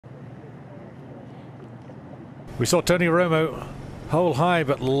We saw Tony Romo hole high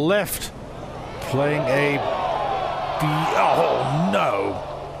but left, playing a oh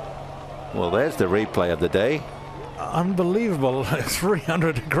no. Well, there's the replay of the day. Unbelievable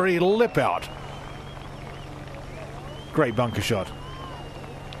 300-degree lip out. Great bunker shot.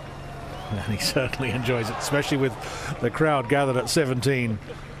 And he certainly enjoys it, especially with the crowd gathered at 17.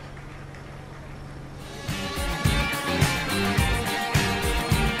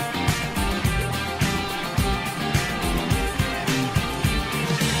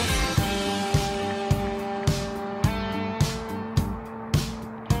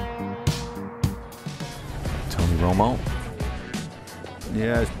 Tony Romo.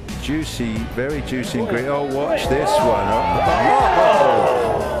 Yeah, juicy, very juicy and green. Oh, watch this one.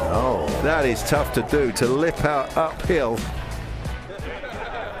 Oh, that is tough to do, to lip out uphill.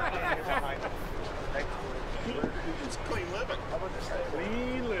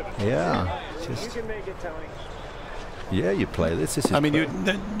 Yeah. Just, yeah, you play this. This is I mean, you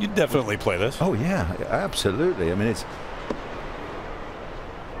definitely play this. Oh, yeah, absolutely. I mean, it's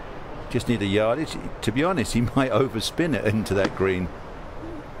just need a yardage. To be honest, he might overspin it into that green.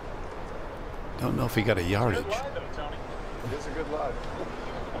 Don't know if he got a yardage. It's a good line.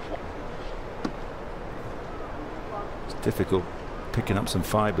 It's difficult picking up some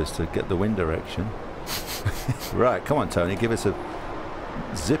fibers to get the wind direction. Right, come on, Tony, give us a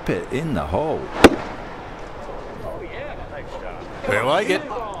zip it in the hole. Oh yeah, nice job. They like it.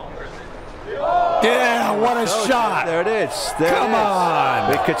 Yeah, what a shot! There it is. There Come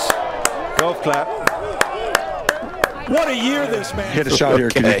on. We could golf clap. What a year this man. Hit a shot here.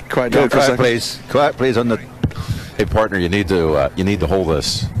 Can you quiet down for a second? Quiet, please. On the. Hey, partner, you need to hold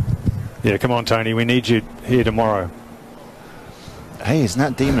this. Yeah, come on, Tony. We need you here tomorrow. Hey, isn't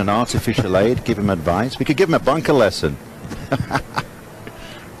that demon an artificial aid? Give him advice. We could give him a bunker lesson.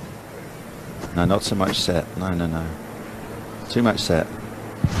 No, not so much set. No. Too much set.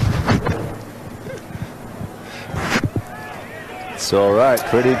 It's all right.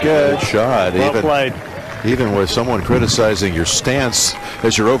 Pretty good. Good shot. Well played. Even with someone criticizing your stance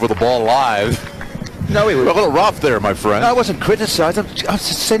as you're over the ball live. No, it was a little rough there, my friend. I wasn't criticized. I was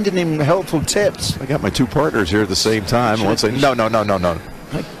just sending him helpful tips. I got my two partners here at the same time. One saying, no.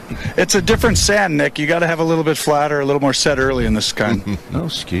 It's a different sand, Nick. You got to have a little bit flatter, a little more set early in this kind. Oh,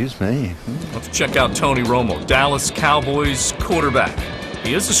 excuse me. Let's check out Tony Romo, Dallas Cowboys quarterback.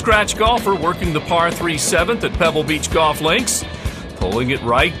 He is a scratch golfer working the par 3 7th at Pebble Beach Golf Links. Pulling it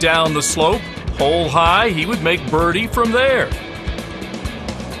right down the slope, hole high, he would make birdie from there.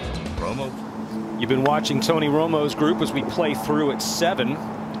 Romo. You've been watching Tony Romo's group as we play through at 7. He's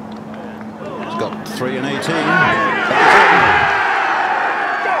got 3 and 18.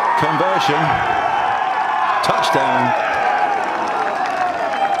 Conversion. Touchdown.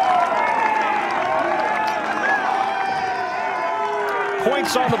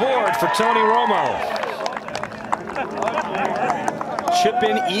 Points on the board for Tony Romo. Chip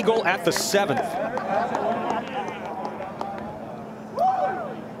in eagle at the 7th.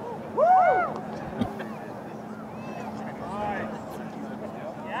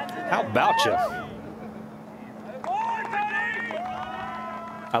 How about you?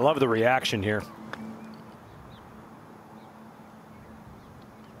 I love the reaction here.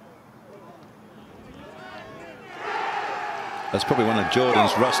 That's probably one of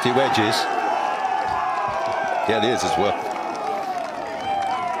Jordan's rusty wedges. Yeah, it is as well.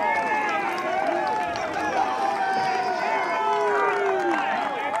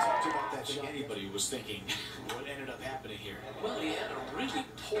 Anybody was thinking what ended up happening here. Well, he had a really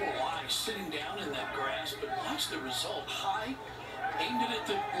poor lie sitting down in that grass, but watch the result. High, aimed it at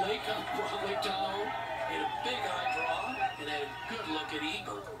the lake on Lake Tahoe, hit a big high draw, and had a good look at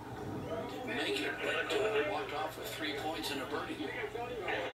eagle. Didn't make it, but walked off with 3 points and a birdie.